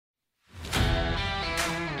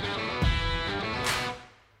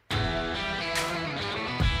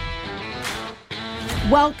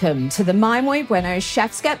Welcome to the My Muy Bueno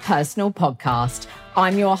Chefs Get Personal podcast.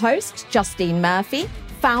 I'm your host, Justine Murphy,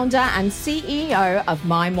 founder and CEO of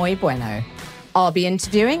My Muy Bueno. I'll be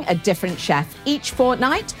interviewing a different chef each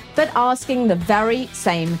fortnight, but asking the very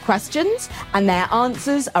same questions, and their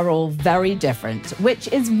answers are all very different, which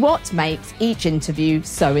is what makes each interview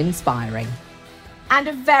so inspiring. And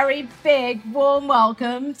a very big, warm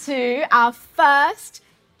welcome to our first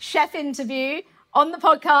chef interview on the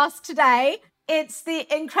podcast today. It's the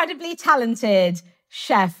incredibly talented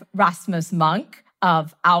chef Rasmus Munk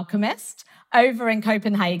of Alchemist over in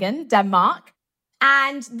Copenhagen, Denmark.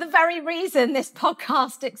 And the very reason this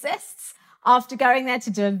podcast exists, after going there to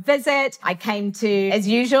do a visit, I came to, as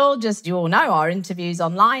usual, just you all know, our interviews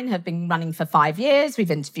online have been running for 5 years.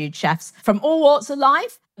 We've interviewed chefs from all walks of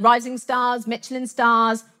life, rising stars, Michelin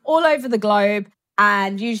stars, all over the globe.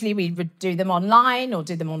 And usually we would do them online or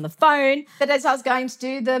do them on the phone. But as I was going to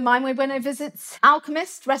do the My Muy Bueno Visits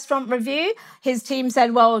Alchemist restaurant review, his team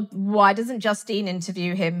said, well, why doesn't Justine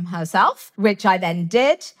interview him herself? Which I then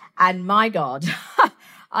did. And my God,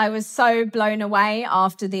 I was so blown away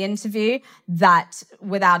after the interview that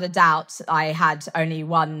without a doubt, I had only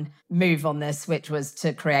one move on this, which was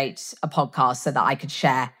to create a podcast so that I could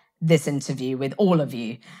share this interview with all of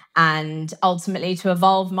you, and ultimately to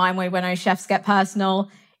evolve My Muy Bueno Chefs Get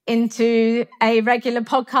Personal into a regular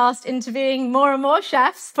podcast interviewing more and more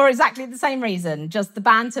chefs for exactly the same reason. Just the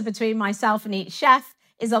banter between myself and each chef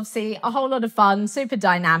is obviously a whole lot of fun, super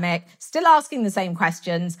dynamic, still asking the same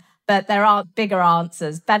questions, but there are bigger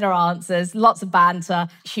answers, better answers, lots of banter,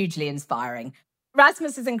 hugely inspiring.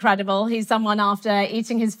 Rasmus is incredible. He's someone, after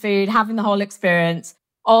eating his food, having the whole experience,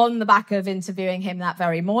 on the back of interviewing him that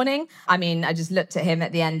very morning, I mean, I just looked at him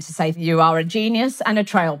at the end to say, you are a genius and a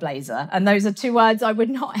trailblazer. And those are two words I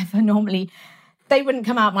would not ever normally, they wouldn't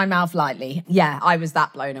come out my mouth lightly. Yeah, I was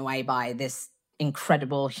that blown away by this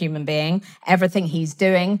incredible human being, everything he's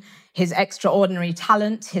doing, his extraordinary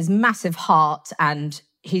talent, his massive heart, and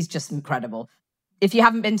he's just incredible. If you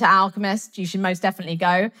haven't been to Alchemist, you should most definitely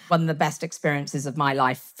go. One of the best experiences of my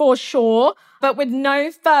life, for sure. But with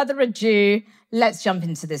no further ado, let's jump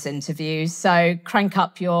into this interview. So crank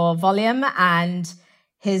up your volume, and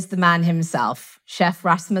here's the man himself, Chef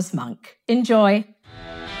Rasmus Munk. Enjoy.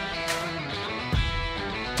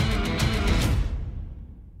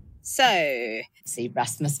 So, see,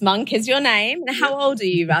 Rasmus Munk is your name. How old are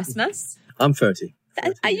you, Rasmus? I'm 30.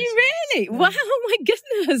 Are you really? Wow, my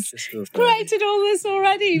goodness. Created all this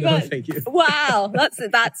already. No, but thank you. Wow,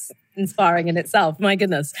 that's inspiring in itself. My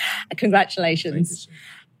goodness. Congratulations.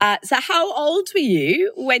 So how old were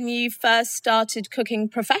you when you first started cooking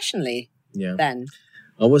professionally? Yeah. Then?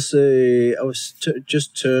 I was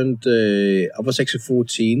just turned, I was actually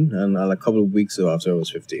 14, and a couple of weeks after I was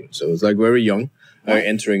 15. So it was like very young,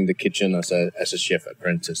 entering the kitchen as a chef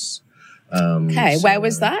apprentice. Okay, so, where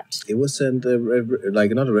was that? It was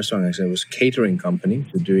like not a restaurant, actually. It was a catering company.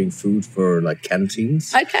 They're doing food for like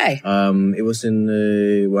canteens. Okay. It was in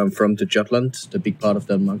where I'm from, the Jutland, the big part of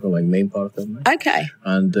Denmark, or like main part of Denmark. Okay.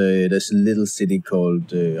 And there's a little city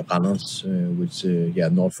called Rasmus, which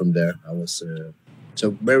north from there. I was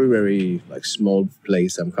so very, very like small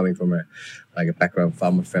place. I'm coming from a background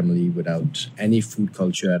farmer family without any food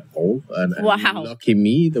culture at all. And wow. Lucky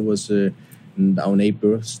me, there was our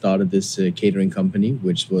neighbor started this catering company,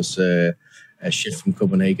 which was a chef from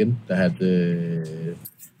Copenhagen that had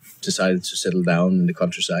decided to settle down in the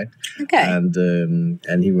countryside. Okay.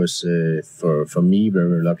 And he was, for me, very,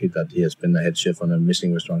 very lucky that he has been a head chef on a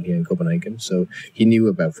Michelin restaurant here in Copenhagen. So he knew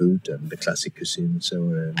about food and the classic cuisine.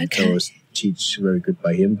 So I was teach very good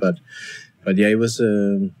by him. But yeah, it was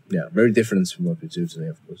very different from what we do today,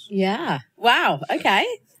 of course. Yeah. Wow. Okay.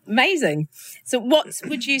 Amazing. So what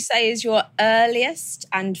would you say is your earliest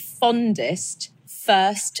and fondest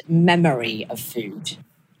first memory of food?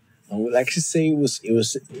 I would actually say it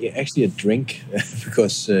was actually a drink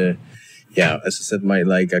because, as I said,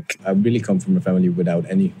 I really come from a family without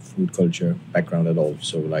any food culture background at all.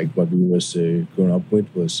 So like what we was growing up with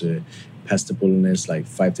was pasta bolognese like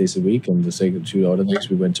 5 days a week, and the second 2 other days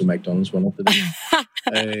we went to McDonald's one of the days.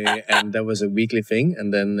 And that was a weekly thing.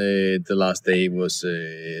 And then the last day was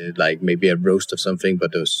like maybe a roast of something,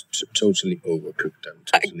 but it was totally overcooked and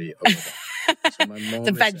totally overdone. So my mom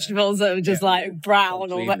The vegetables that are just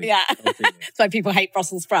brown or completely. That's why people hate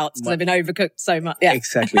Brussels sprouts, because they've been overcooked so much. Yeah.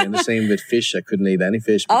 Exactly. And the same with fish. I couldn't eat any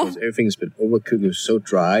fish because everything's been overcooked. It was so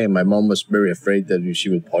dry, and my mom was very afraid that she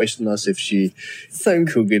would poison us if she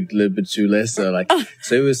cook it a little bit too less. So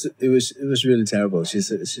so it was really terrible.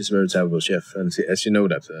 She's a very terrible chef, and as you know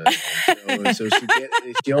that. So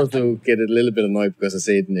she also get a little bit annoyed because I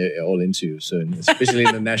say it all into you. So especially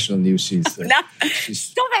in the national news, she's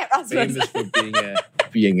Stop it, Rasmus. famous for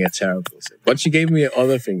being a terrible chef. But she gave me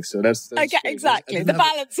other things, so that's okay, exactly. The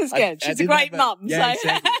balance is good. She's a great mum. Yeah,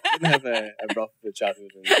 exactly. I didn't have a rough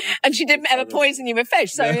childhood. And she didn't ever poison you with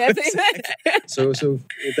fish. So exactly. So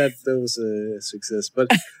that was a success.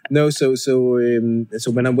 But no, so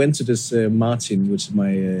when I went to this Martin, which is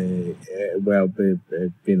my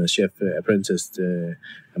being a chef apprentice,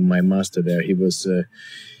 and my master there, he was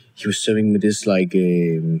serving me this like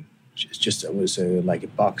it was like a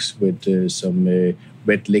box with some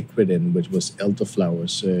red liquid in, which was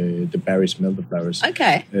elderflowers, the berries, from elderflowers.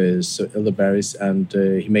 Okay. So elderberries, and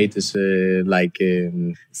he made this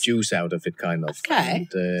juice out of it, kind of. Okay.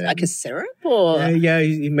 And, like a syrup, or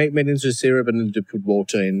he made it into a syrup, and then to put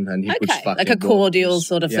water in, and he put sparkling like a cordial water.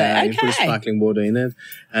 sort of thing. Yeah, Okay. he put sparkling water in it,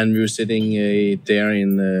 and we were sitting there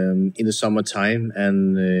in the summertime,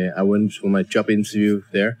 and I went for my job interview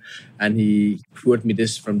there, and he poured me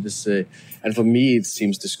this from this, and for me it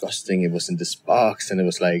seems disgusting. It was in this box, and it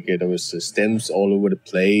was like there was stems all over the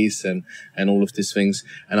place, and all of these things.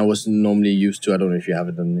 And I was normally used to, I don't know if you have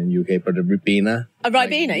it in the UK, but a Ribena. A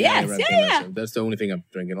Ribena, yes, Ribena. yeah. So that's the only thing I've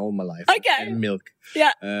drinking all my life. Okay. And milk.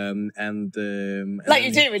 Yeah. And like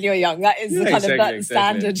you do when you're young. That is the kind of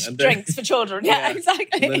standard drinks for children. Yeah,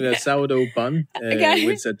 exactly. And then a sourdough bun,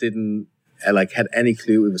 which I didn't had any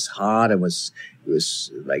clue. It was hard. It was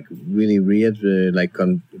like really weird,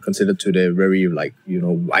 considered to the very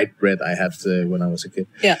white bread I had when I was a kid.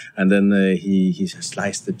 Yeah. And then he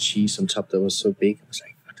sliced the cheese on top that was so big. I was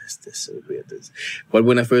like, what is this? So weird. But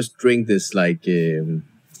when I first drank this,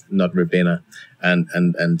 not Ribena,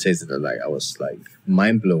 and tasted it, I was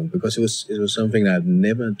mind blown, because it was something I'd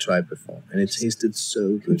never tried before, and it tasted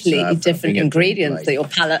so good. Completely different ingredients that your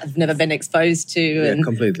palate has never been exposed to. Yeah,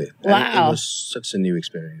 completely. Wow. And it was such a new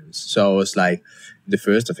experience. So it was the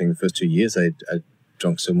first 2 years I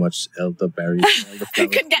drank so much elderberries. You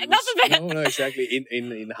couldn't get enough of it. No, exactly.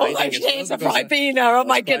 In hiding. All those years of Ribena, oh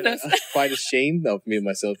my goodness. I was quite ashamed of me and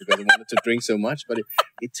myself, because I wanted to drink so much, but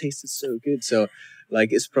it tasted so good. So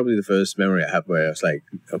it's probably the first memory I have where I was like,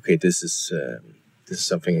 okay, this is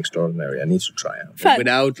something extraordinary. I need to try out.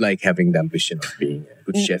 Without having the ambition of being a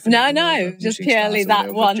good chef. No, just purely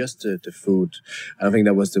that one. Just the food. And I think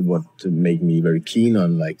that was what made me very keen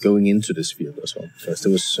on going into this field as well. Because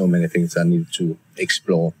there was so many things I needed to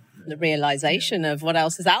explore. The realization of what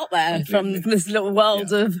else is out there from this little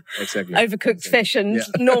world of overcooked fish and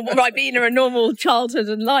normal Ribena and normal childhood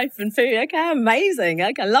and life and food. Okay, amazing.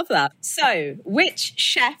 Okay, I love that. So, which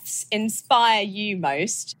chefs inspire you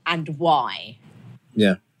most, and why?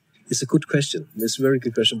 Yeah, it's a good question. It's a very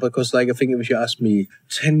good question, because I think if you asked me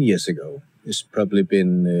 10 years ago, it's probably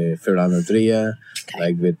been Ferran Adria,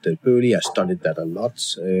 with the Puri. I studied that a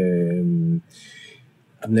lot.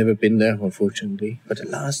 I've never been there, unfortunately. But the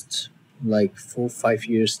last 4 or 5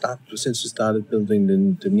 years, since we started building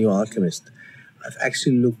the new Alchemist, I've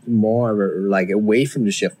actually looked more away from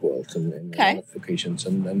the chef world in a lot of occasions,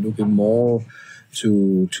 and looking more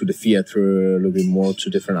to the theater, looking more to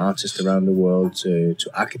different artists around the world, to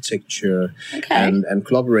architecture, and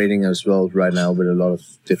collaborating as well right now with a lot of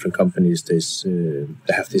different companies.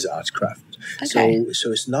 They have this art craft. Okay.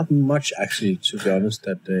 So it's not much, actually, to be honest,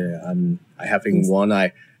 that I having one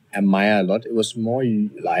I admire a lot. It was more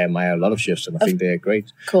I admire a lot of chefs, and I think they are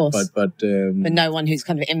great. Of course. But no one who's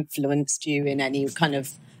kind of influenced you in any kind of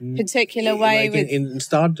particular way. In the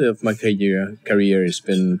start of my career, it's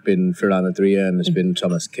been Ferran Adria, and it's been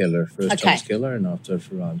Thomas Keller. First Thomas Keller, and after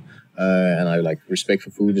Ferran. And I respect for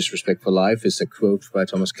food is respect for life is a quote by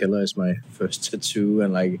Thomas Keller. Is my first tattoo,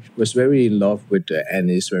 and was very in love with and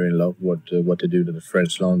is very in love with what they do to the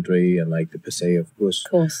French Laundry and the Passé, of course. Of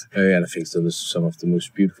course. And I think those are some of the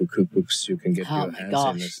most beautiful cookbooks you can get your hands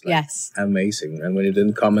in. It's yes, amazing. And when you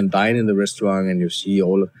then come and dine in the restaurant and you see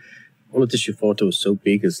all of this, you thought it was so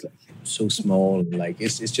big, it's so small.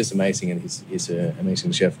 It's just amazing, and he's an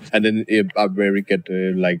amazing chef. And then I very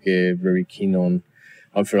very keen on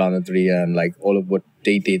Ferran Adria and all of what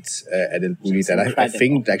they did at El Bulli, that I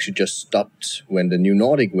think actually just stopped when the new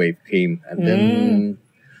Nordic wave came, and then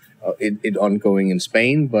it ongoing in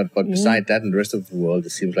Spain, but beside that, in the rest of the world,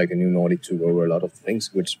 it seems like a new Nordic took over a lot of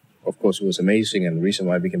things, which of course was amazing and the reason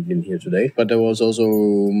why we can be here today. But there was also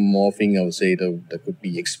more thing I would say that could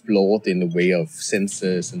be explored in the way of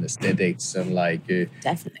senses and aesthetics and like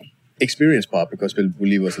definitely experience part, because we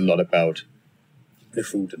believe was a lot about the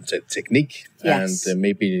food and technique, yes. and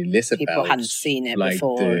maybe less people about hadn't seen it like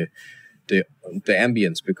before. the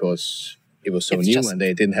ambience, because it was so new and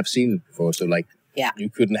they didn't have seen it before. So like you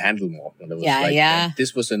couldn't handle more. And it was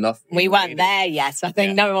this was enough. We weren't there yet. I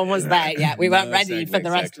think no one was there yet. We weren't ready for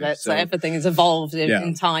the rest of it. So everything has evolved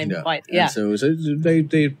in time. Yeah. So they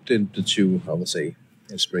did the two, I would say,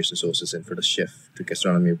 inspiration sources in for the chef, the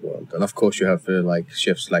gastronomy world. And of course you have like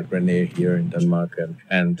chefs like René here in Denmark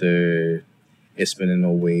and Espen in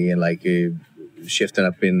Norway, and like chefs that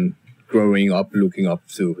I've been growing up, looking up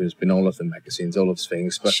to. There's been all of the magazines, all of those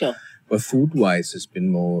things. But but food-wise, it's been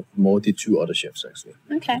more the two other chefs, actually.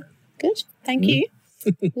 Okay, good. Thank you.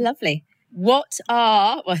 Lovely. What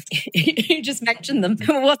are, well, you just mentioned them.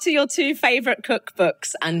 What are your two favourite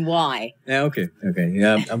cookbooks and why? Yeah, okay.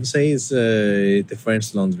 Yeah, I would say it's the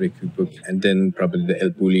French Laundry cookbook, and then probably the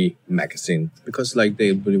El Bulli magazine, because like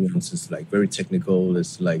the El Bulli ones is like very technical.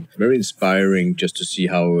 It's like very inspiring just to see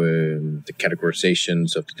how the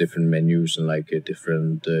categorizations of the different menus and like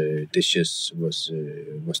different dishes was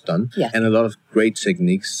done. Yeah. And a lot of great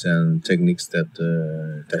techniques that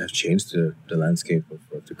have changed the landscape of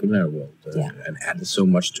the culinary world. And added so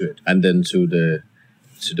much to it, and then to the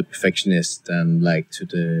perfectionist, and like to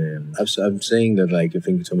the I'm saying that like I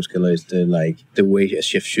think Thomas Keller is the way a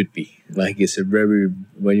chef should be. Like it's a very,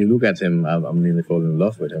 when you look at him, I'm really falling in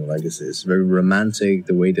love with him. Like it's very romantic,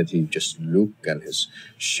 the way that he just look, and his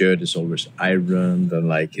shirt is always ironed, and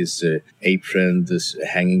like his apron is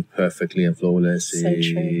hanging perfectly and flawless. So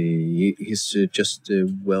true. He's just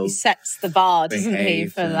well. He sets the bar, doesn't he,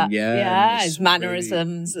 for that? Yeah, his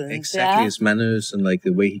mannerisms and his manners, and like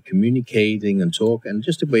the way he communicating and talk, and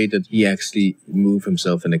just the way that he actually move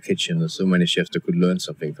himself in the kitchen. There's so many chefs that could learn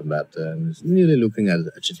something from that. And really looking at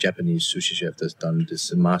a Japanese sushi chef that's done this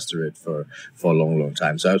and mastered it for a long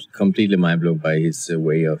time. So I was completely mind blown by his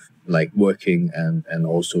way of like working, and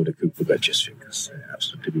also the cookbook. I just think it's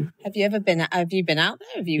absolutely beautiful. Have you been out there?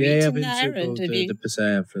 Have you eaten there? And have you?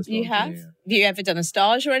 You have. Have you ever done a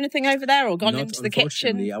stage or anything over there, or gone into the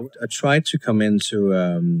kitchen? I tried to come into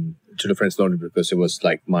the French Laundry because it was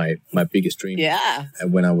like my biggest dream. Yeah.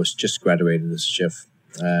 And when I was just graduated as a chef,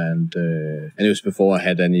 and it was before I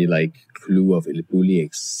had any like clue of El Bulli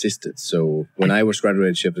existed. So when I was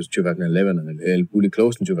graduated chef, it was 2011, and El Bulli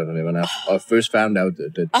closed in 2011. I first found out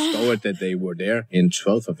that they were there in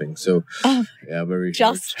 12, I think. So very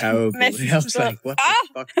terrible. I was like, what the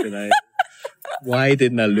fuck did I? Why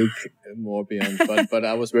didn't I look more beyond? But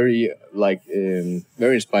I was very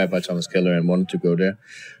very inspired by Thomas Keller and wanted to go there.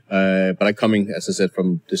 But I'm coming, as I said,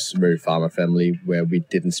 from this very farmer family where we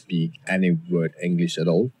didn't speak any word English at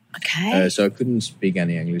all. Okay. So I couldn't speak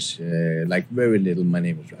any English, like very little. My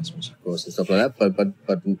name was Rasmus, of course, and stuff like that.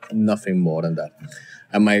 But nothing more than that.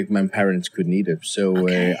 And my parents couldn't either. So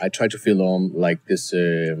I tried to fill on like this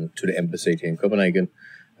to the embassy here in Copenhagen.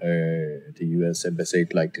 The U.S. embassy,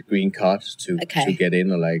 like the green card to get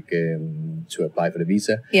in, or like to apply for the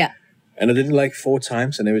visa. Yeah. And I did it like 4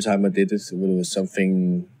 times, and every time I did it, there was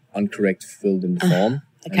something incorrect filled in the form.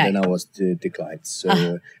 And then I was declined.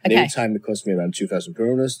 So every time it cost me around 2,000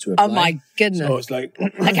 kronas to apply. Oh my goodness. So I was like,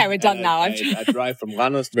 okay, we're done now. I drive from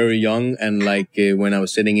Randers very young, and like when I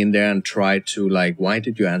was sitting in there and tried to like, why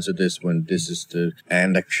did you answer this when this is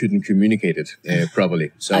and I couldn't communicate it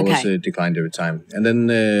properly. So I was declined every time. And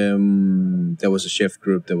then there was a chef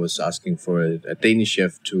group that was asking for a Danish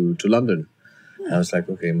chef to London. And I was like,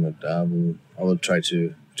 okay, but I will try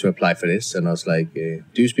to apply for this. And I was like, do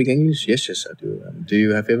you speak English? Yes, I do. Do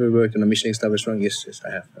you have ever worked in a Michelin star restaurant? Yes, I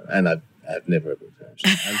have. And I've never worked in a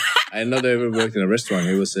restaurant. I had not ever worked in a restaurant.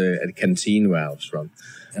 It was at a canteen where I was from.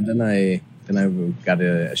 And then I got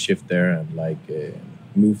a shift there, and like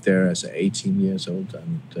moved there as 18 years old.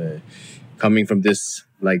 And coming from this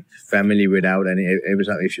like family without any, every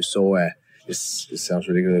time if you saw it sounds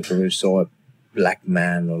ridiculous, but if you saw a black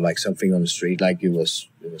man or like something on the street, like it was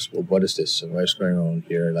well, what is this and what's going on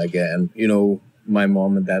here, like and you know, my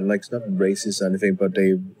mom and dad, like, it's not racist or anything, but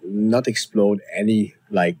they not explode any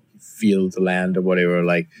like field, land or whatever,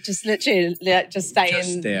 like just literally just stay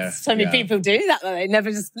in there. So many people do that though. They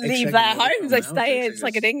never just leave their homes. They stay in, it's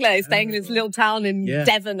like in England, they're staying in this little town in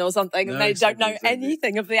Devon or something, and they don't know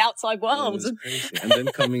anything of the outside world. And then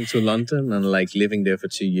coming to London and like living there for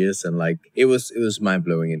 2 years, and like it was mind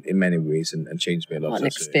blowing in many ways, and changed me a lot. What an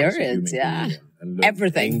experience, and learn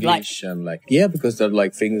everything, English and because there are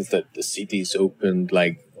like things that the city is opened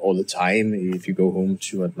like all the time. If you go home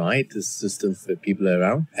at night, there's still people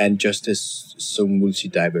around, and just this so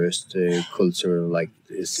multi-diverse culture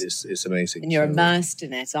is amazing. And you're immersed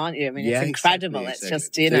in it, aren't you? I mean, it's incredible. Exactly. It's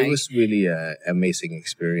just, you know, it was really an amazing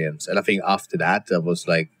experience, and I think after that I was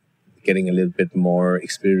like getting a little bit more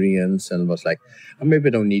experience and was like, I maybe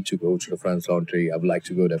don't need to go to the France Laundry. I would like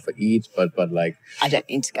to go there for eat, but like I don't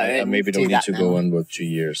need to go. I maybe don't need to go and work 2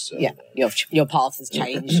 years. So. Yeah, your path has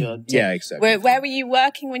changed. Yeah, exactly. Where were you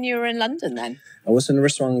working when you were in London then? I was in a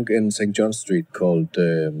restaurant in St. John Street called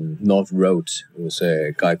North Road. It was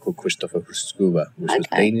a guy called Christopher Huskova, which was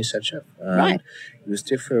Danish head chef. Right. He was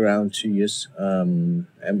there for around 2 years, and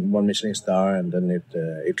 1 Michelin star, and then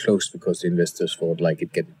it closed because the investors thought like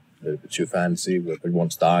it get a little bit too fancy. With 1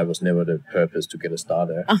 star, it was never the purpose to get a star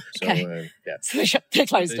there. Oh, okay. So, So they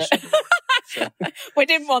closed it. We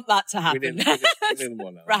didn't want that to happen. We didn't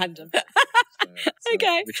want that. Random. So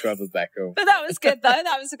okay. we travelled back home. But that was good though.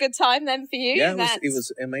 That was a good time then for you. Yeah, it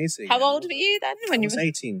was amazing. How old were you then? When I was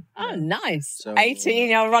 18. Oh, nice. So,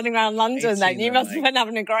 18, you're running around London then. You must have been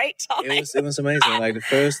having a great time. It was amazing. Like the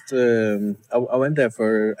first, I went there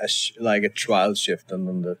for a trial shift,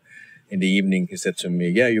 and in the evening he said to me,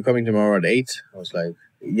 "Yeah, you're coming tomorrow at 8." I was like,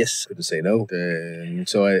 yes, couldn't say no.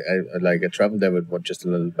 So I traveled there with just a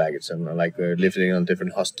little baggage, and lived in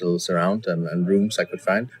different hostels around and rooms I could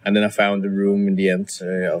find. And then I found a room in the end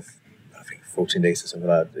of I think 14 days or something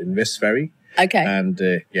like that in West Ferry. Okay. And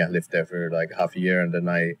lived there for like half a year, and then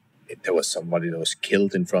there was somebody that was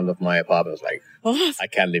killed in front of my apartment. I was like, what? I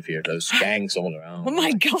can't live here. There's gangs all around. Oh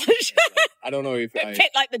my gosh. I don't know if a bit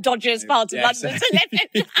like the dodgiest part of London to live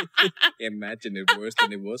in. Imagine it worse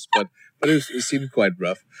than it was, but it seemed quite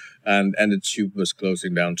rough. And the tube was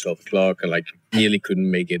closing down 12 o'clock, and nearly couldn't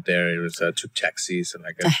make it there. It was took taxis, and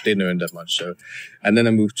I didn't earn that much. So, and then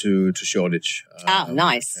I moved to Shoreditch.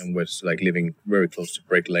 Nice. And was living very close to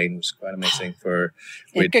Brick Lane. It was quite amazing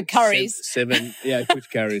good curries. Good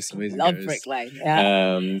curries. Amazing. Love curries. Brick Lane.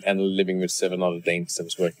 Yeah. And living with 7 other Danes that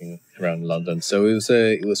was working around London. So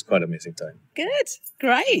it was quite an amazing time. Good.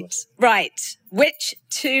 Great. Right. Which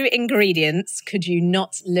 2 ingredients could you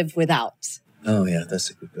not live without? Oh, yeah, that's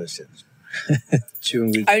a good question. 2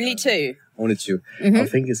 ingredients. Only 2? Only 2. Mm-hmm. I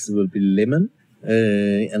think it will be lemon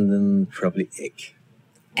and then probably egg.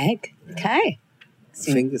 Egg? Okay. I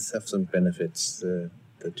think it has some benefits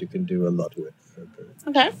that you can do a lot with.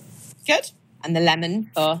 Okay. Good. And the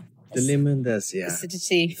lemon for... The lemon does,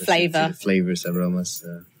 acidity, flavour. Flavors, aromas.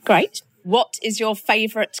 Great. What is your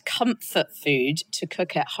favourite comfort food to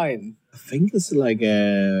cook at home? I think it's like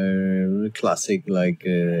a classic, like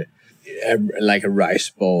a rice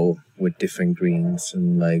bowl with different greens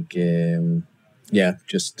and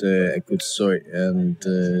just a good soy and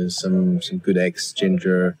some good eggs,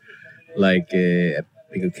 ginger, a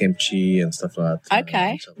pickled kimchi and stuff like that.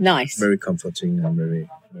 Okay, nice. Very comforting and very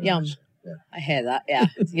yum. Nice. Yeah. I hear that. Yeah,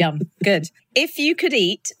 it's yum. Good. If you could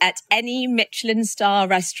eat at any Michelin star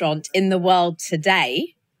restaurant in the world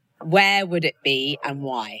today, where would it be and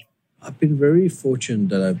why? I've been very fortunate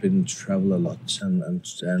that I've been travel a lot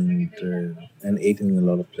and eating in a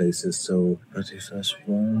lot of places. So, but if there's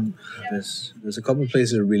one, there's a couple of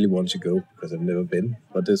places I really want to go because I've never been.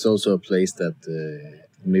 But there's also a place that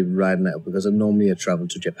maybe right now, because I travel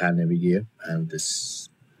to Japan every year, and this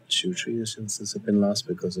 2-3 years since I've been last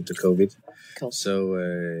because of the COVID. Cool.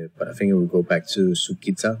 So, but I think I will go back to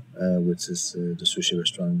Tsukita, which is the sushi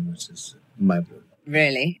restaurant, which is my.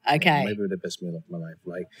 Really? Okay. Maybe the best meal of my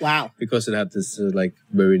life. Wow. Because it had this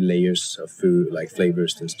very layers of food,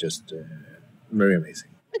 flavors. That's just very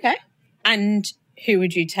amazing. Okay. And who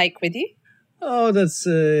would you take with you? Oh, that's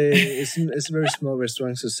it's a very small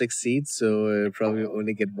restaurant, so 6 seats. So probably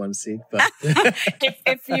only get 1 seat. But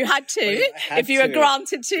if you had to, if you were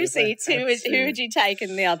granted 2 seats, who would you take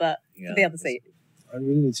in the other seat? I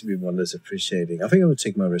really need to be one that's appreciating. I think I would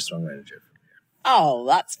take my restaurant manager. Oh,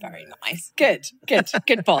 that's very nice. Good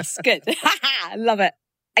boss. Good. I love it.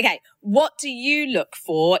 Okay, what do you look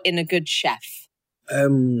for in a good chef?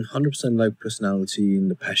 100% personality and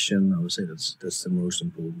the passion. I would say that's the most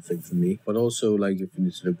important thing for me. But also if you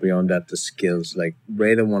need to look beyond that, the skills.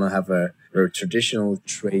 Rather want to have a very traditional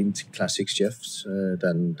trained classic chefs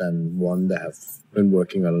than one that have been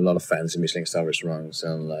working on a lot of fancy Michelin star restaurants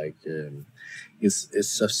and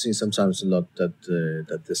I've seen sometimes a lot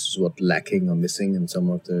that this is what lacking or missing in some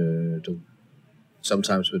of the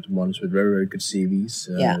sometimes with ones with very, very good CVs.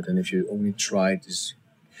 Then if you only try it, it's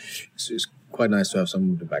quite nice to have someone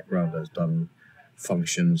with the background that's done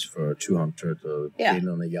functions for 200 or being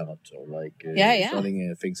on a yacht or like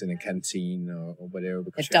running things in a canteen or whatever.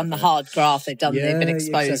 They've done the hard graft. They've been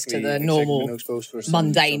exposed to the normal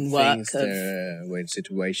mundane work where in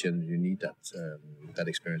situation you need that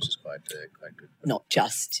experience is quite good. Not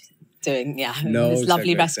just doing this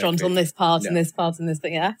lovely restaurant on this part and this part and this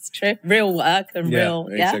thing. Yeah, it's true. Real work and real.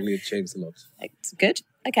 Exactly. It changed a lot. It's good.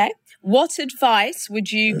 Okay. What advice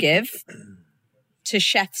would you give to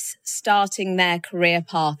chefs starting their career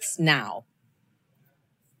paths now?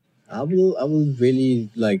 I will really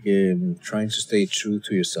like trying to stay true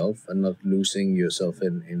to yourself and not losing yourself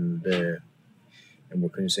in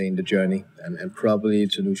what can you say, in the journey, and probably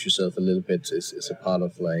to lose yourself a little bit is a part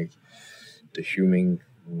of like the human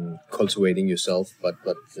cultivating yourself, but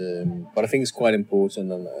I think it's quite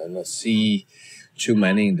important, and I see too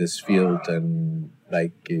many in this field and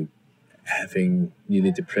like having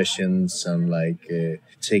nearly depressions and like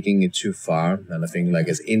taking it too far. And I think like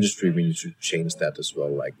as industry we need to change that as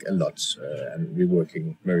well, like a lot, and we're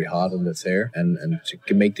working very hard on that here and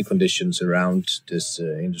to make the conditions around this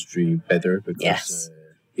industry better, because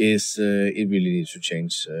it really needs to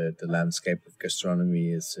change. The landscape of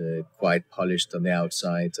gastronomy is quite polished on the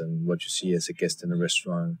outside and what you see as a guest in a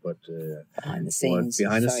restaurant, but behind the scenes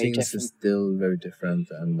is still very different,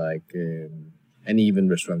 and like and even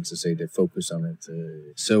restaurants, to say, they focus on it.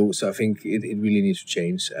 So I think it really needs to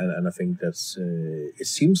change, and I think that's it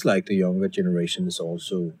seems like the younger generation is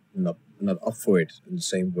also not up for it in the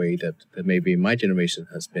same way that maybe my generation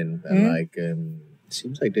has been, and like it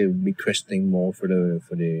seems like they'll be questioning more for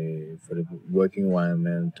the working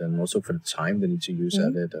environment and also for the time they need to use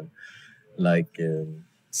at it, and like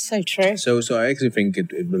so true. So I actually think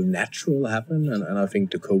it will naturally happen, and I think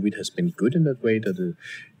the COVID has been good in that way, that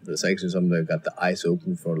there's actually something that got the eyes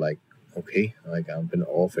open for like, okay, like I've been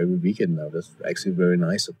off every weekend now. That's actually very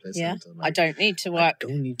nice and pleasant. Yeah, and, like, I don't need to work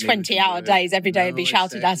 20-hour days every day and be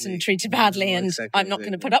shouted at and treated badly, and I'm not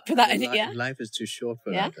going to put up with that. Life is too short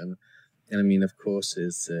for that, and I mean, of course,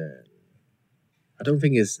 is I don't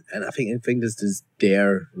think it's, and I think this is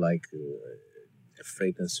their like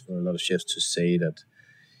afraidness for a lot of chefs to say that,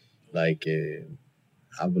 like.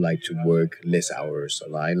 I would like to work less hours,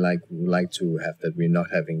 or I would like to have that we're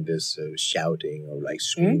not having this shouting or like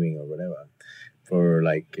screaming or whatever, for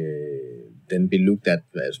like then be looked at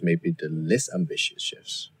as maybe the less ambitious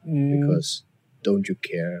chefs, because don't you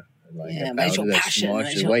care like about it as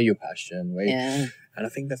much? Where your passion? And I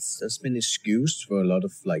think that's been excused for a lot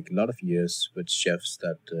of years with chefs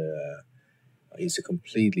that he's a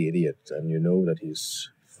completely idiot, and you know that he's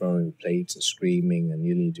throwing plates and screaming and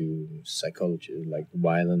nearly do psychology like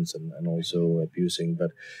violence and also abusing,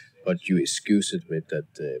 but you excuse it with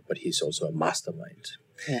that. But he's also a mastermind,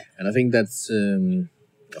 and I think that's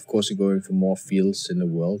of course going for more fields in the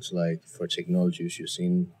world. Like for technologies, you've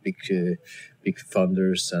seen big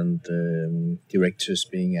funders and directors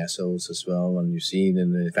being assholes as well, and you see it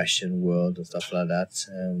in the fashion world and stuff like that,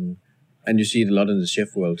 and you see it a lot in the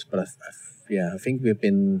chef world. But I think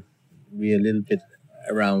we're a little bit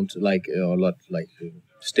around like a lot like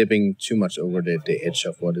stepping too much over the edge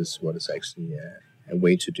of what is actually a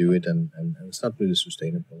way to do it, and it's not really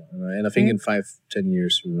sustainable. And I think in 5-10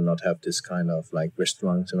 years we will not have this kind of like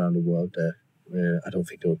restaurants around the world where I don't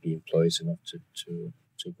think there will be employees enough to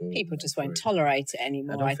go. People just won't tolerate it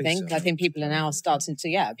anymore. I think people are now starting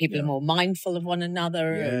to people are more mindful of one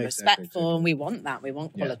another and respectful, and we want that. We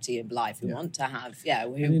want quality of life. We want to have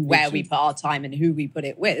where we put our time and who we put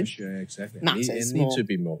it with. Sure, exactly. Matters it more. Needs to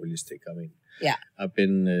be more realistic. I mean, I've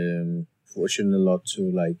been fortunate a lot to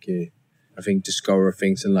like I think discover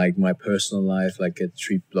things in like my personal life, like get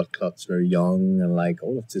 3 blood clots very young, and like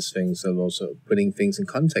all of these things, and also putting things in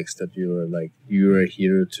context that you're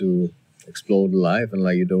here to explore the life, and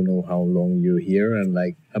like you don't know how long you're here. And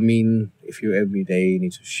like, I mean, if you every day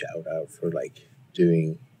need to shout out for like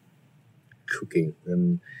doing cooking,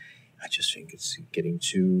 then I just think it's getting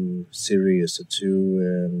too serious or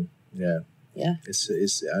too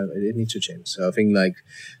it needs to change. So I think like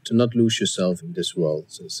to not lose yourself in this world,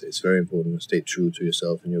 it's very important to stay true to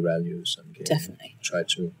yourself and your values, and definitely try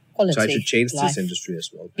to change life. This industry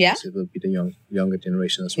as well, because it will be the younger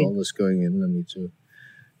generation as well that's going in and need to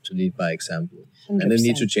lead by example. 100%. And they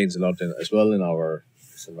need to change a lot as well in our,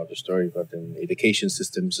 it's another story, but in education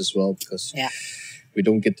systems as well, because we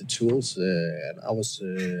don't get the tools. And I was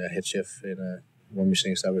a head chef in a 1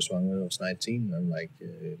 Michelin star restaurant when I was 19, and like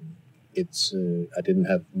I didn't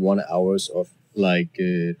have 1 hour of like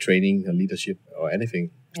training or leadership or anything.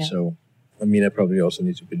 So I mean, I probably also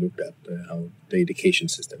need to be looked at how the education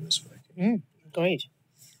system is working. Great.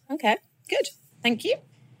 Okay, good. Thank you.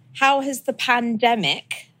 How has the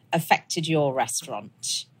pandemic affected your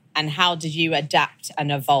restaurant? And how did you adapt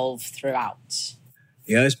and evolve throughout?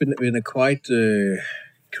 Yeah, it's been a quite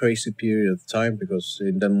crazy period of time, because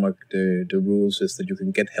in Denmark the rules is that you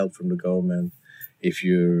can get help from the government if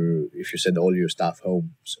you send all your staff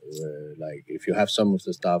home. So like if you have some of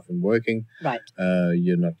the staff working, right,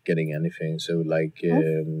 you're not getting anything. So like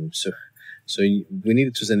so we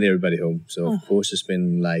needed to send everybody home. So of course it's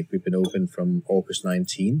been like we've been open from August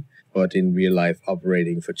 19, but in real life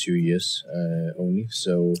operating for 2 years only.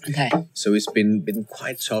 So so it's been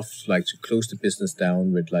quite tough, like to close the business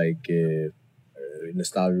down with like in the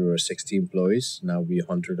start we were 60 employees. Now we're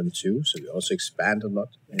 102. So we also expand a lot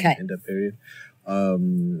in that period.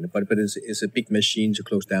 But it's a big machine to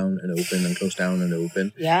close down and open and close down and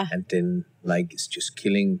open. Yeah. And then like it's just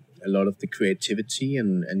killing a lot of the creativity,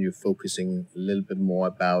 and you're focusing a little bit more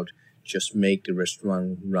about just make the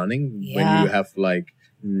restaurant running. Yeah. When you have like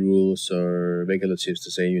rules or regulatives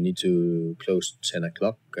to say you need to close 10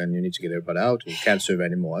 o'clock and you need to get everybody out, you can't serve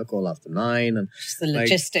any more alcohol after 9, and just the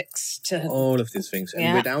logistics to all of these things,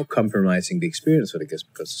 and without compromising the experience for the guests,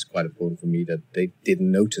 because it's quite important for me that they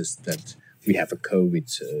didn't notice that we have a COVID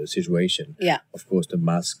situation. Yeah. Of course, the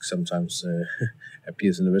mask sometimes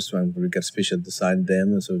appears in the restaurant, but we got special design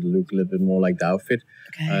them, so they look a little bit more like the outfit.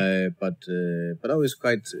 But always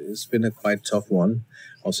it's been a quite tough one.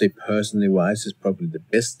 I'll say personally wise, it's probably the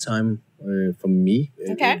best time for me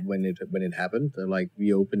when it happened. Like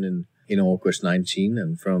we opened in August 19,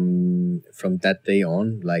 and from that day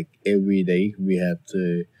on, like every day we had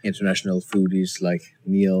international foodies like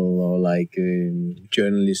Neil, or like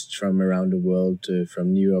journalists from around the world,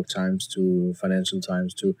 from New York Times to Financial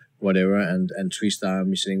Times to whatever, and 3-star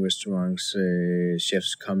Michelin restaurants,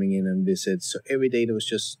 chefs coming in and visit. So every day there was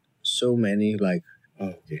just so many like,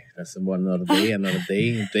 oh, okay, that's another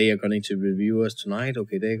day. They are going to review us tonight.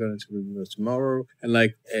 Okay, they're going to review us tomorrow. And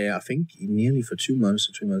like, I think nearly for 2 months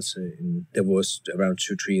or 3 months, there was around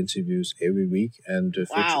 2-3 interviews every week, and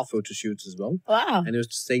photo shoots as well. Wow. And it was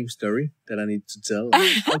the same story that I need to tell.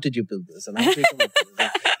 How did you build this? And how did you come up with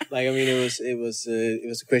this? Like, I mean, it was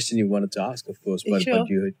a question you wanted to ask, of course, but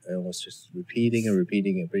you was just repeating.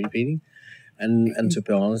 And to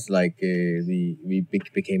be honest, like we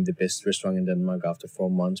became the best restaurant in Denmark after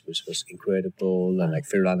 4 months, which was incredible. And like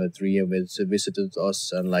Ferrana 3 visited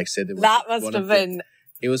us and like said it was that must have been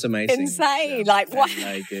it was amazing, insane. Yeah. Like wow,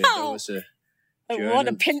 like, there was a what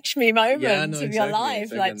a pinch me moment of your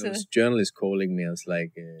life. Exactly. Like there was journalists calling me. I was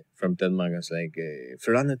like from Denmark. I was like,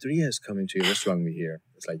 Ferrana 3 is coming to your restaurant. We hear.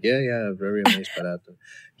 It's like, yeah, very amazed by that.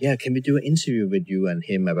 Yeah, can we do an interview with you and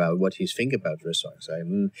him about what he's think about restaurants?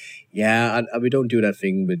 We don't do that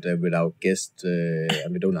thing with our guests,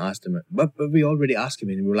 and we don't ask them. But we already asked him,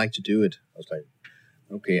 and we would like to do it. I was like,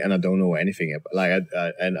 okay, and I don't know anything about, like,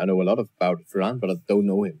 I know a lot about Ferran, but I don't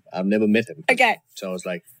know him. I've never met him. Okay. So I was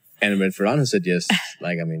like, and when Ferran said yes,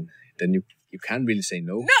 like, I mean, then you can't really say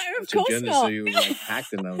no. No, of course not. So you like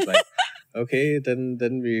hacked, and I was like, okay, then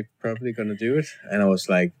we're probably gonna do it. And I was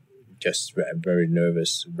like, just very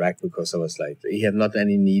nervous, because I was like, he had not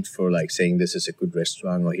any need for like saying this is a good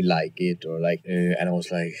restaurant or he like it or like, and I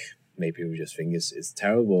was like, maybe we just think it's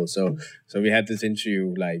terrible. So we had this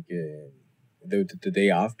interview like the day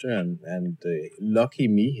after, and lucky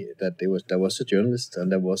me that there was a journalist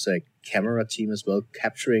and there was a camera team as well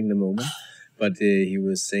capturing the moment. But he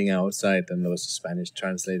was saying outside, and there was a Spanish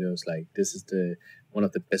translator. It was like, this is one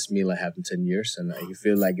of the best meal I had in 10 years. And I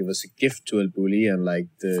feel like it was a gift to El Bulli, and like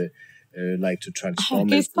to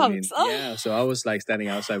transform El Bulli. Yeah, so I was like standing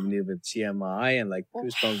outside with TMI and like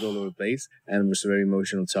goosebumps all over the place, and was very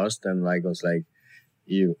emotional touched, and like I was like,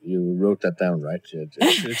 you wrote that down, right? To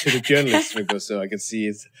the journalist, because so I could see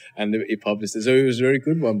it, and he published it. So it was a very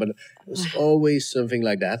good one, but it was always something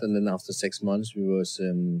like that. And then after 6 months, we was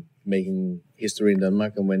making history in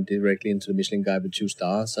Denmark and went directly into the Michelin Guide with 2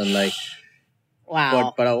 stars, and like,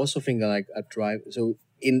 wow. But I also think like I drive. So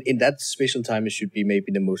in that special time, it should be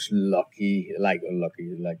maybe the most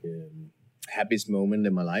happiest moment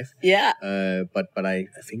in my life. Yeah. But I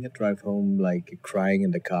think I drive home like crying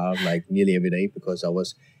in the car like nearly every day, because it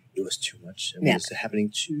was too much. It was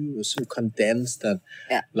happening too. It was so condensed that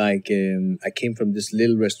like I came from this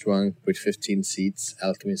little restaurant with 15 seats,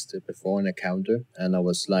 Alchemist before, and a counter, and I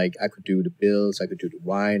was like, I could do the bills, I could do the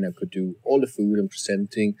wine, I could do all the food and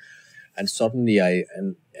presenting. And suddenly I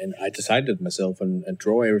decided myself and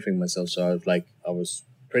draw everything myself. So I was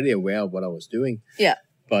pretty aware of what I was doing. Yeah.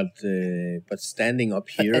 But standing up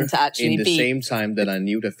here in the same time that I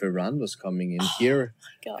knew that Ferran was coming in here,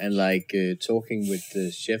 and like talking with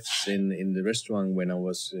the chefs in the restaurant when I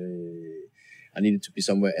was I needed to be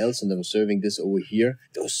somewhere else, and they were serving this over here.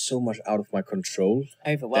 There was so much out of my control.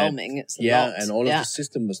 Overwhelming. It's a lot. And all of the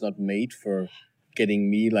system was not made for getting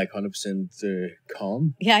me like 100%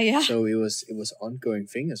 calm. Yeah. So it was ongoing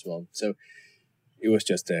thing as well. So it was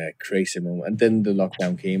just a crazy moment. And then the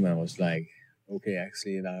lockdown came, and I was like, okay,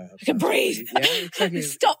 actually, now I can breathe. Yeah, exactly.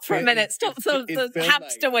 Stop for a minute. Stop the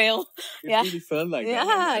hamster wheel. It really felt like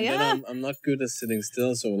that. And then I'm not good at sitting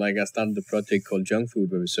still. So like I started a project called Junk Food,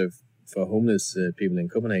 where we serve for homeless people in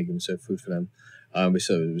Copenhagen. We serve food for them. We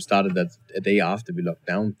started that a day after we locked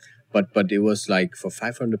down. But it was like for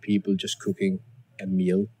 500 people just cooking a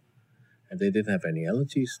meal. And they didn't have any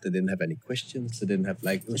allergies. They didn't have any questions. They didn't have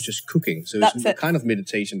it was just cooking. So it's a kind of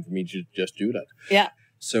meditation for me to just do that. Yeah.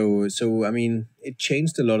 So I mean, it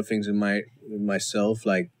changed a lot of things in myself.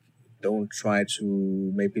 Like, don't try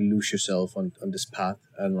to maybe lose yourself on this path.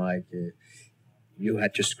 And you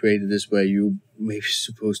had just created this where you maybe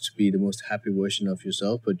supposed to be the most happy version of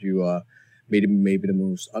yourself, but you are maybe the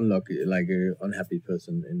most unlucky, unhappy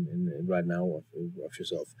person in right now of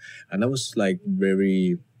yourself. And that was like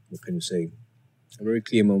very, what can you say, a very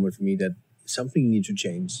clear moment for me that something needs to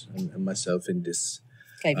change and myself in this.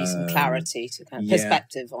 Gave you some clarity to kind of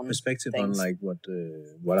perspective on like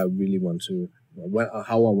what I really want to,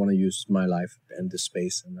 how I want to use my life and this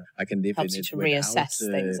space, and I can live helps in it you to reassess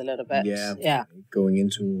things a little bit. Going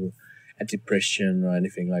into a depression or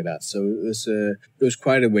anything like that. So it was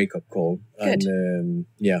quite a wake up call. Good. And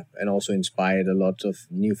and also inspired a lot of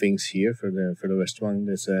new things here for the restaurant.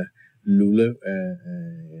 There's a Lule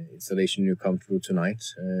installation you come through tonight,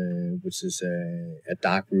 which is a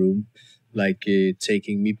dark room,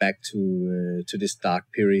 taking me back to this dark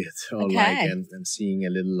period, and seeing a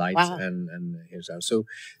little light and here's out. So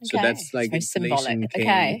that's like inspiration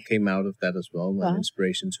came out of that as well, and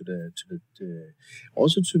inspiration to the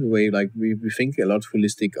also to the way we think a lot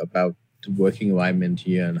holistic about the working environment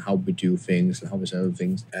here and how we do things and how we sell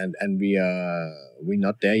things, and we're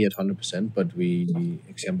not there yet 100%, but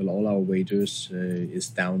example, all our waiters is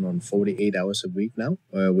down on 48 hours a week now,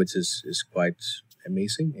 which is quite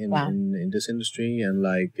amazing in this industry, and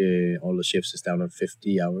all the shifts is down on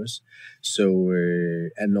 50 hours. So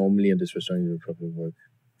and normally in this restaurant you would probably work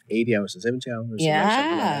 80 hours and 70 hours.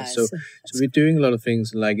 Yeah. So we're doing a lot of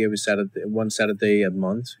things. Like every one Saturday a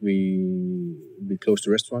month, we close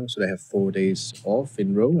the restaurant, so they have 4 days off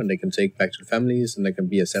in row, and they can take back to the families, and they can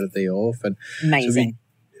be a Saturday off. And amazing.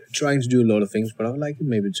 So we're trying to do a lot of things, but I would like it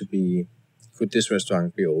maybe to be, could this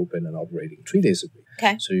restaurant be open and operating 3 days a week?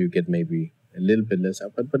 Okay. So you get maybe a little bit less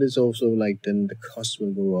out, but it's also then the cost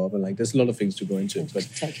will go up, and there's a lot of things to go into.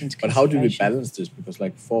 But how do we balance this? Because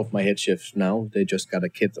 4 of my head chefs now, they just got a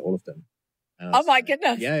kid, all of them. Oh my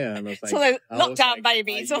goodness! Yeah. And I was so they're lockdown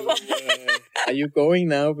babies. Are you going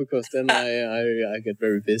now? Because then I get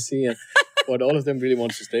very busy, but all of them really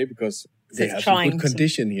want to stay because they have a good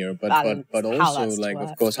condition here. But also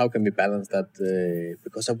of course, how can we balance that?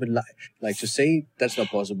 Because I would like to say that's not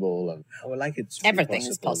possible, and I would like it to everything be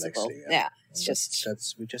is possible. Actually, yeah. It's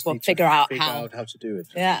just we just we'll need figure to out figure how out how to do it.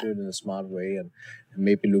 Yeah. Do it in a smart way, and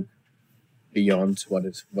maybe look beyond what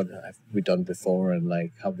have we done before, and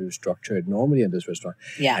how do you structure it normally in this restaurant.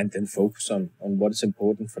 Yeah. And then focus on what is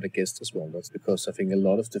important for the guests as well. That's because I think a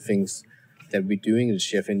lot of the things that we're doing in the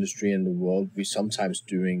chef industry and the world, we sometimes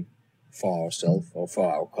doing for ourselves or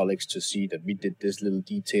for our colleagues to see that we did this little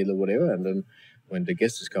detail or whatever, and then when the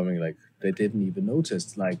guest is coming, they didn't even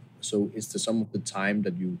notice. So it's the sum of the time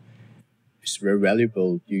that is very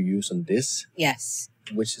valuable you use on this. Yes.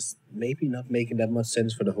 Which is maybe not making that much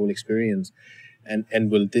sense for the whole experience. And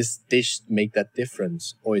will this dish make that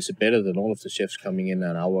difference, or is it better than all of the chefs coming in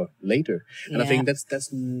an hour later? And I think that's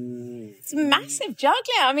it's a massive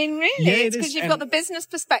juggling. I mean, really, it's because you've got the business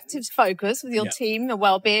perspective to focus with your team, the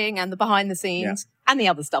well-being and the behind the scenes, and the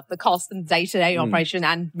other stuff, the cost and day-to-day operation,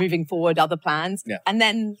 and moving forward other plans. Yeah. And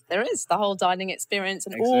then there is the whole dining experience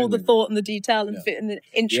and all the thought and the detail and fit and the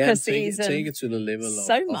intricacies. And take it to the level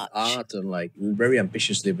of art and very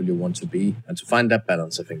ambitious level you want to be, and to find that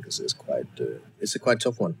balance, I think is quite. It's a quite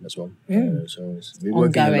tough one as well. So we're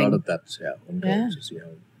working a lot of that. Ongoing to see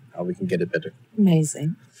how we can get it better.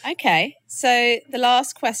 Amazing. Okay, so the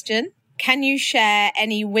last question. Can you share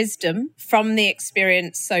any wisdom from the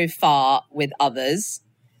experience so far with others?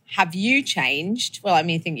 Have you changed? Well, I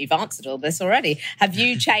think you've answered all this already. Have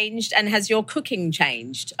you changed, and has your cooking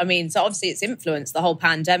changed? So obviously it's influenced. The whole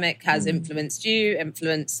pandemic has influenced you,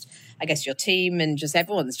 influenced, I guess, your team, and just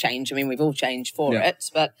everyone's changed. We've all changed for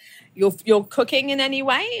it. But your cooking in any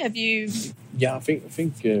way? Have you? Yeah, I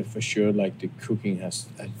think for sure. The cooking has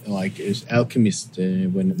is Alchemist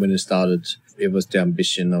when it started it was the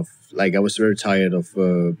ambition of, like, I was very tired of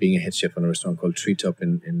being a head chef on a restaurant called Treetop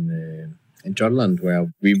in Jutland,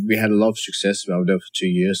 where we had a lot of success. We were there for 2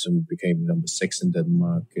 years and became number 6 in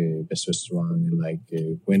Denmark, best restaurant,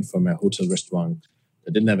 and went from a hotel restaurant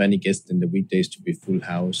that didn't have any guests in the weekdays to be full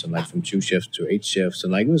house, and like from 2 chefs to 8 chefs,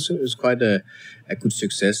 and like it was quite a good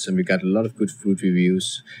success, and we got a lot of good food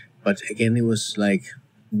reviews. But again, it was like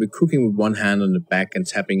we're cooking with one hand on the back and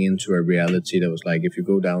tapping into a reality that was like, if you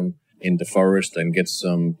go down in the forest and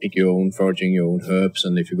pick your own, foraging your own herbs.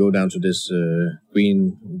 And if you go down to this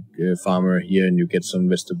green farmer here and you get some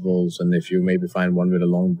vegetables, and if you maybe find one with a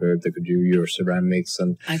long bird that could do your ceramics.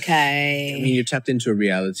 And okay, I mean, you tapped into a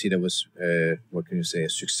reality that was, what can you say, a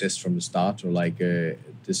success from the start, or like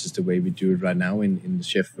this is the way we do it right now in the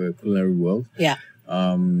chef culinary world. Yeah.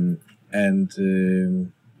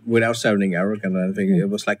 Without sounding arrogant, I think it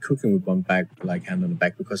was like cooking with one hand on the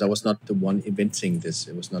back, because I was not the one inventing this.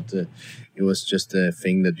 It was just a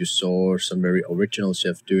thing that you saw some very original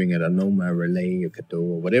chef doing at Anoma, Relay, or Cadeau,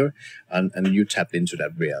 or whatever, and you tapped into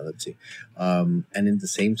that reality. And in the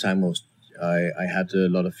same time, I had a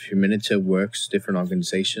lot of humanitarian works, different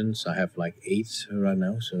organizations. I have like 8 right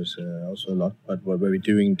now, so it's also a lot. But where we're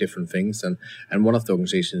doing different things, and one of the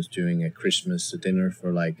organizations doing a Christmas dinner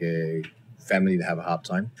for like a family that have a hard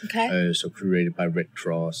time. Okay. So curated by Red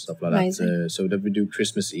Cross, stuff like Amazing. that. So that we do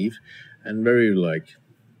Christmas Eve, and very like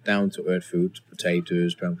down to earth food,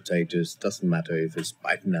 potatoes, brown potatoes. Doesn't matter if it's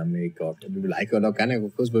biodynamic or we like or organic,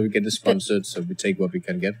 of course, but we get it sponsored, so we take what we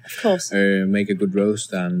can get. Of course. Make a good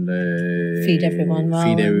roast and feed everyone well.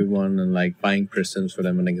 Feed everyone, and like buying presents for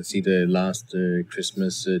them, and they can see the last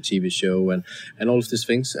Christmas TV show and all of these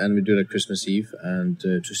things. And we do that Christmas Eve, and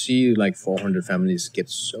to see like 400 families get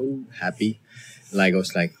so happy. Like I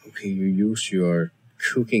was like, okay, you use your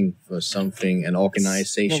cooking for something, an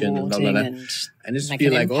organization, and blah, blah, blah. And it's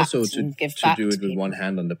feel like also to do it with one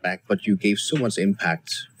hand on the back, but you gave so much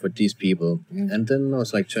impact for these people. And then I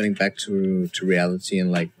was like turning back to reality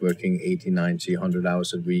and like working 80, 90, 100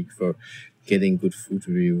 hours a week for getting good food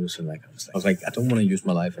reviews. And like I was like, I don't want to use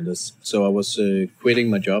my life on this. So I was quitting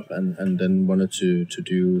my job and then wanted to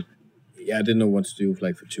do, I didn't know what to do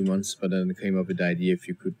like for 2 months, but then I came up with the idea, if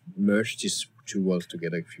you could merge these 2 worlds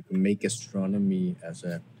together, if you can make gastronomy as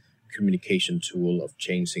a communication tool of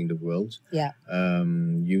changing the world,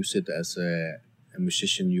 use it as a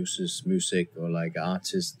musician uses music, or like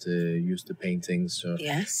artists use the paintings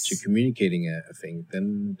to communicating a thing,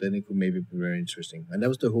 then it could maybe be very interesting. And that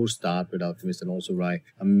was the whole start with Alchemist, and also why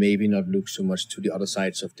I maybe not look so much to the other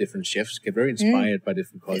sides of different chefs, get very inspired by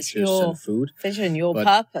different cultures and food. Vision, your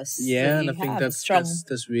purpose. Yeah, and I think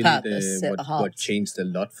that's really what changed a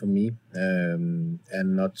lot for me, and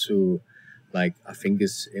not to like, I think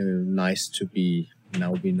it's nice to be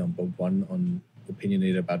number 1 on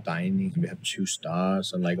opinionated about dining. We have 2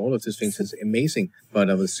 stars and like all of these things is amazing, but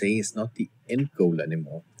I would say it's not the end goal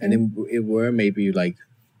anymore. And it were maybe like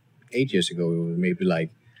 8 years ago, it was maybe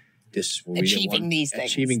like this achieving these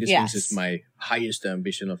things is my highest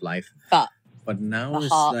ambition of life. But now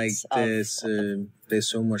it's like there's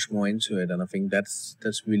so much more into it, and I think that's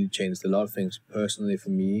really changed a lot of things personally for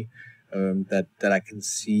me. That I can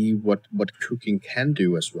see what cooking can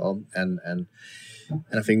do as well, and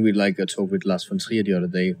I think we like a talk with Lars von Trier the other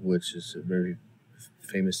day, which is very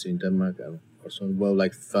famous in Denmark, also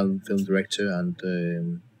like film director, and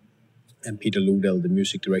Peter Ludel, the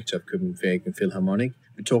music director of Copenhagen Philharmonic.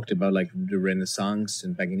 We talked about like the Renaissance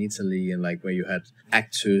and back in Italy, and like where you had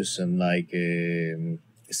actors and like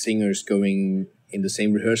singers going in the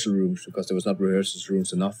same rehearsal rooms because there was not rehearsal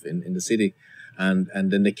rooms enough in the city. And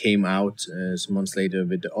then they came out some months later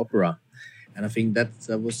with the opera, and I think that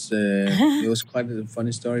was it was quite a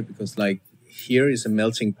funny story, because like here is a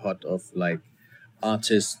melting pot of like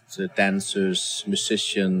artists, dancers,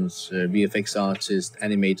 musicians, VFX artists,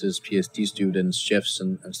 animators, PhD students, chefs,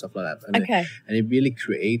 and stuff like that. And and it really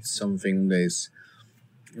creates something that is,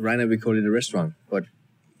 right now we call it a restaurant, but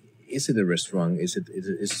is it a restaurant? Is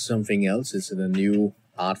it something else? Is it a new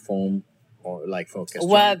art form? Or like for a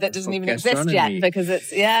word that doesn't even exist yet, because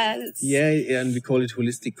it's and we call it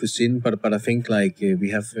holistic cuisine. But I think like we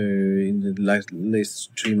have in the last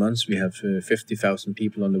 3 months we have 50,000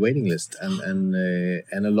 people on the waiting list, and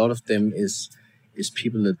a lot of them is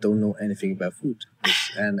people that don't know anything about food,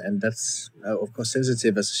 and that's of course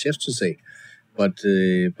sensitive as a chef to say, but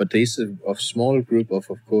there's a small group of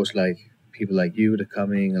course like people like you that are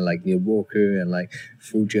coming, and like Neil Walker, and like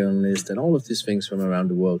food journalists, and all of these things from around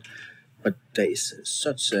the world. But there is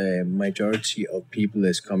such a majority of people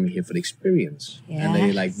that's coming here for the experience. And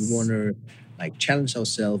they like, we want to like challenge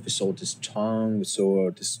ourselves. We saw this tongue, we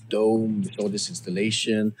saw this dome, we saw this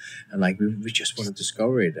installation, and like we just want to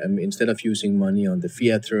discover it. And instead of using money on the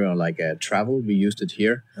theater or like travel, we used it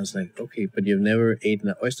here. I was like, okay, but you've never eaten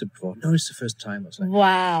an oyster before? No, it's the first time. I was like,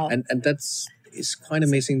 wow. And that's, it's quite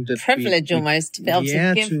amazing that privilege almost to be able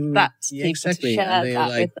to give that to people, exactly. To share and they're that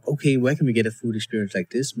like, with okay, where can we get a food experience like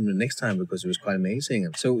this the next time? Because it was quite amazing.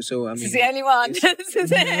 And so I mean, this is the only one.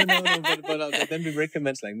 But then we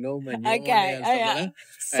recommend like, no man, okay,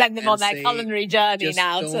 send them on their culinary journey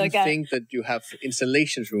now. Don't think that you have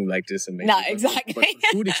installations room like this. Amazing. No, exactly. But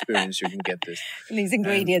for food experience, you can get this. And these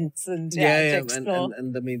ingredients to explore.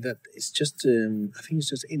 And I mean that it's just, I think it's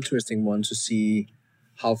just an interesting one to see.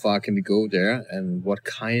 How far can we go there, and what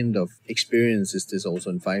kind of experience is this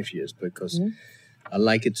also in 5 years? Because I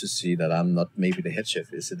like it to see that I'm not maybe the head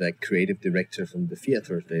chef. Is it a creative director from the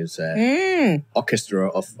theater? There's a orchestra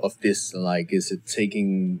of this. Like, is it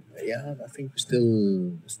taking? Yeah, I think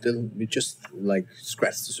we just like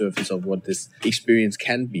scratch the surface of what this experience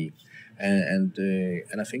can be, and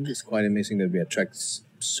I think it's quite amazing that we attract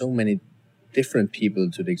so many different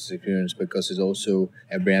people to the experience, because it's also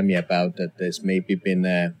aware me about that there's maybe been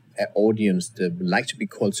an audience that would like to be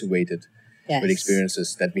cultivated with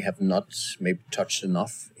experiences that we have not maybe touched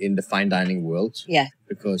enough in the fine dining world. Yeah.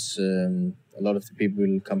 Because a lot of the people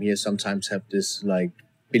who come here sometimes have this like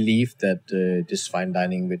belief that this fine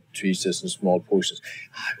dining with tweezers and small portions,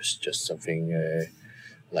 it was just something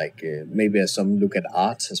maybe as some look at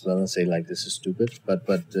art as well and say like this is stupid, but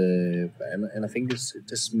I think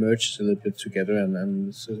this merges a little bit together,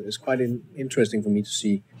 and it's quite interesting for me to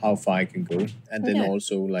see how far I can go, and then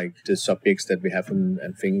also like the subjects that we have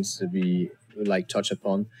and things that we like touch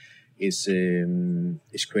upon is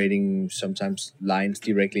creating sometimes lines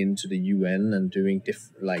directly into the UN and doing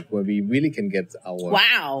where we really can get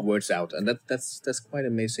our words out, and that's quite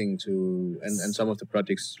amazing to and some of the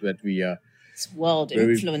projects that we are. World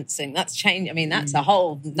influencing, that's change. I mean, that's a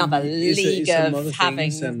whole another league of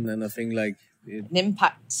having and I think like an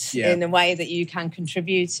impact in a way that you can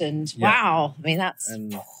contribute. And wow, I mean that's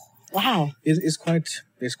wow. It's quite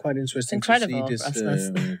interesting. It's incredible, to see this.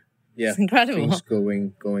 Rasmus. It's incredible things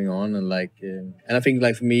going on, and and I think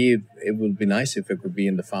like for me it would be nice if I could be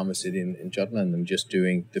in the Pharma City in Jutland and just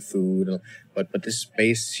doing the food, but this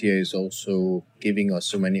space here is also giving us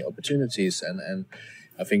so many opportunities, and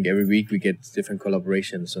I think every week we get different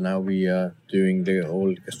collaborations. So now we are doing the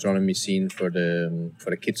whole gastronomy scene for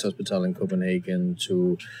the kids hospital in Copenhagen,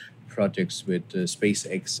 to projects with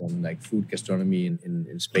SpaceX and like food gastronomy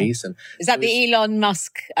in space. And is that the Elon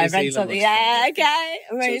Musk? I read something. Yeah, okay,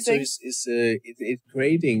 amazing. So it's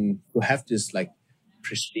creating to have this like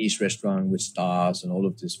prestige restaurant with stars and all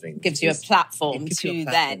of these things. Gives you a platform to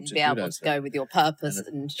then be able to go with your purpose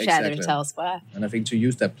and share it elsewhere. And I think to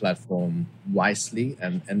use that platform wisely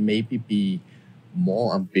and maybe be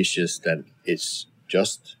more ambitious than it's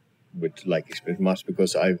just with like experience much,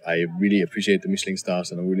 because I really appreciate the Michelin stars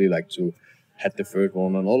and I really like to have the third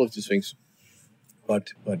one and all of these things. But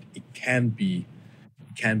it can be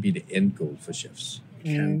the end goal for chefs.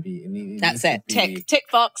 Can be. That's it. Tick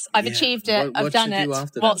box. I've achieved it. I've done it.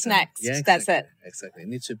 What's next? Yeah, exactly, that's it. Exactly. It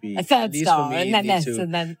needs to be a third star, and then this,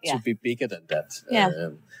 and then to be bigger than that. Yeah.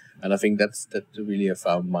 And I think that really I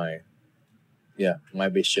found my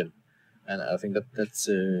vision, and I think that's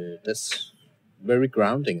very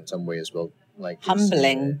grounding in some way as well. Like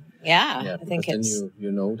humbling. I think it's. Then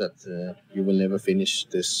you know that you will never finish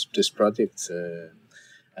this project.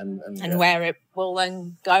 And where it will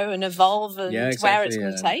then go and evolve, and where it's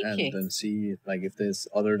going to take you. And see like if there's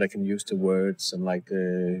other that can use the words and like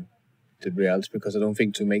the reality, because I don't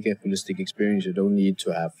think to make a holistic experience you don't need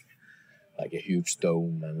to have like a huge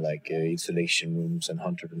dome and like installation rooms and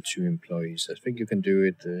 102 employees. I think you can do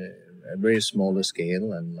it at a very smaller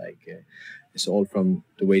scale, and like it's all from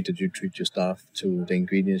the way that you treat your staff to the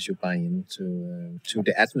ingredients you buy in to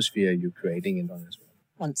the atmosphere you're creating in on as well.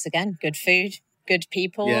 Once again, good food, good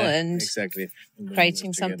people, and exactly.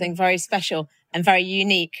 creating something very special and very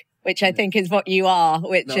unique, which I think is what you are,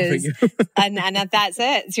 and that's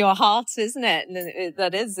it. It's your heart, isn't it? And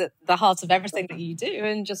that is at the heart of everything that you do,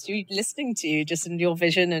 and just you listening to you, just in your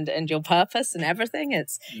vision and your purpose and everything.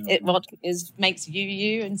 It's what makes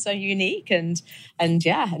you and so unique, and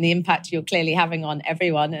the impact you're clearly having on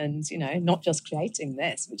everyone, and not just creating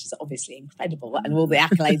this, which is obviously incredible, and all the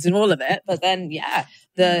accolades and all of it, but then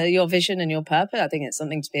your vision and your purpose. I think it's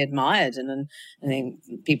something to be admired, and I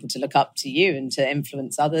think people to look up to you and to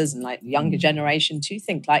influence others youngsters and like the younger generation to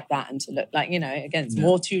think like that and to look like, again, it's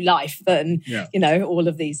more to life than, all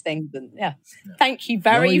of these things. And thank you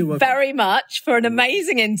very much for an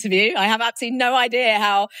amazing interview. I have absolutely no idea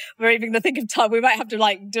how we're even going to think of time. We might have to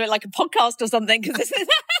like do it like a podcast or something because this is...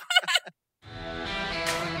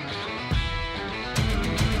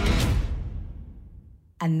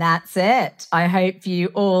 And that's it. I hope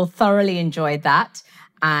you all thoroughly enjoyed that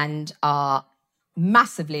and are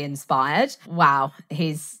massively inspired. Wow,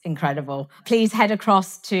 he's incredible. Please head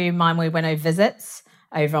across to My Muy Bueno Visits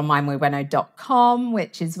over on mymuybueno.com,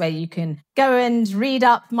 which is where you can go and read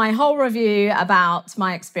up my whole review about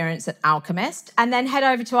my experience at Alchemist. And then head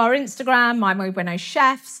over to our Instagram, My Muy Bueno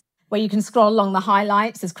Chefs, where you can scroll along the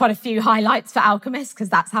highlights. There's quite a few highlights for Alchemist because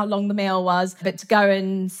that's how long the meal was. But to go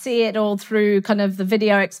and see it all through kind of the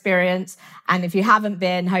video experience. And if you haven't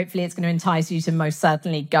been, hopefully it's going to entice you to most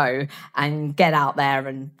certainly go and get out there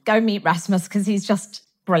and go meet Rasmus because he's just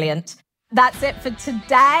brilliant. That's it for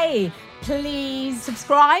today. Please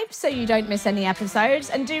subscribe so you don't miss any episodes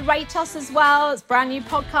and do rate us as well. It's a brand new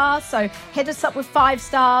podcast. So hit us up with 5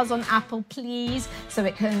 stars on Apple, please, so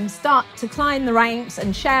it can start to climb the ranks,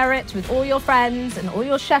 and share it with all your friends and all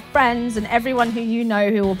your chef friends and everyone who you know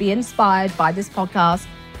who will be inspired by this podcast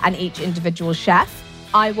and each individual chef.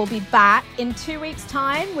 I will be back in 2 weeks'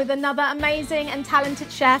 time with another amazing and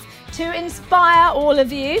talented chef to inspire all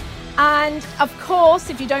of you. And of course,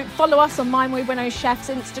 if you don't follow us on My Muy Bueno Chefs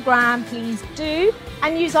Instagram, please do.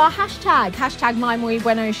 And use our hashtag My Muy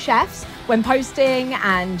Bueno Chefs when posting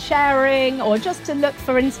and sharing, or just to look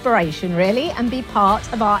for inspiration, really, and be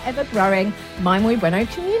part of our ever-growing My Muy Bueno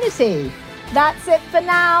community. That's it for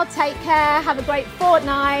now. Take care. Have a great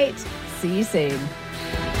fortnight. See you soon.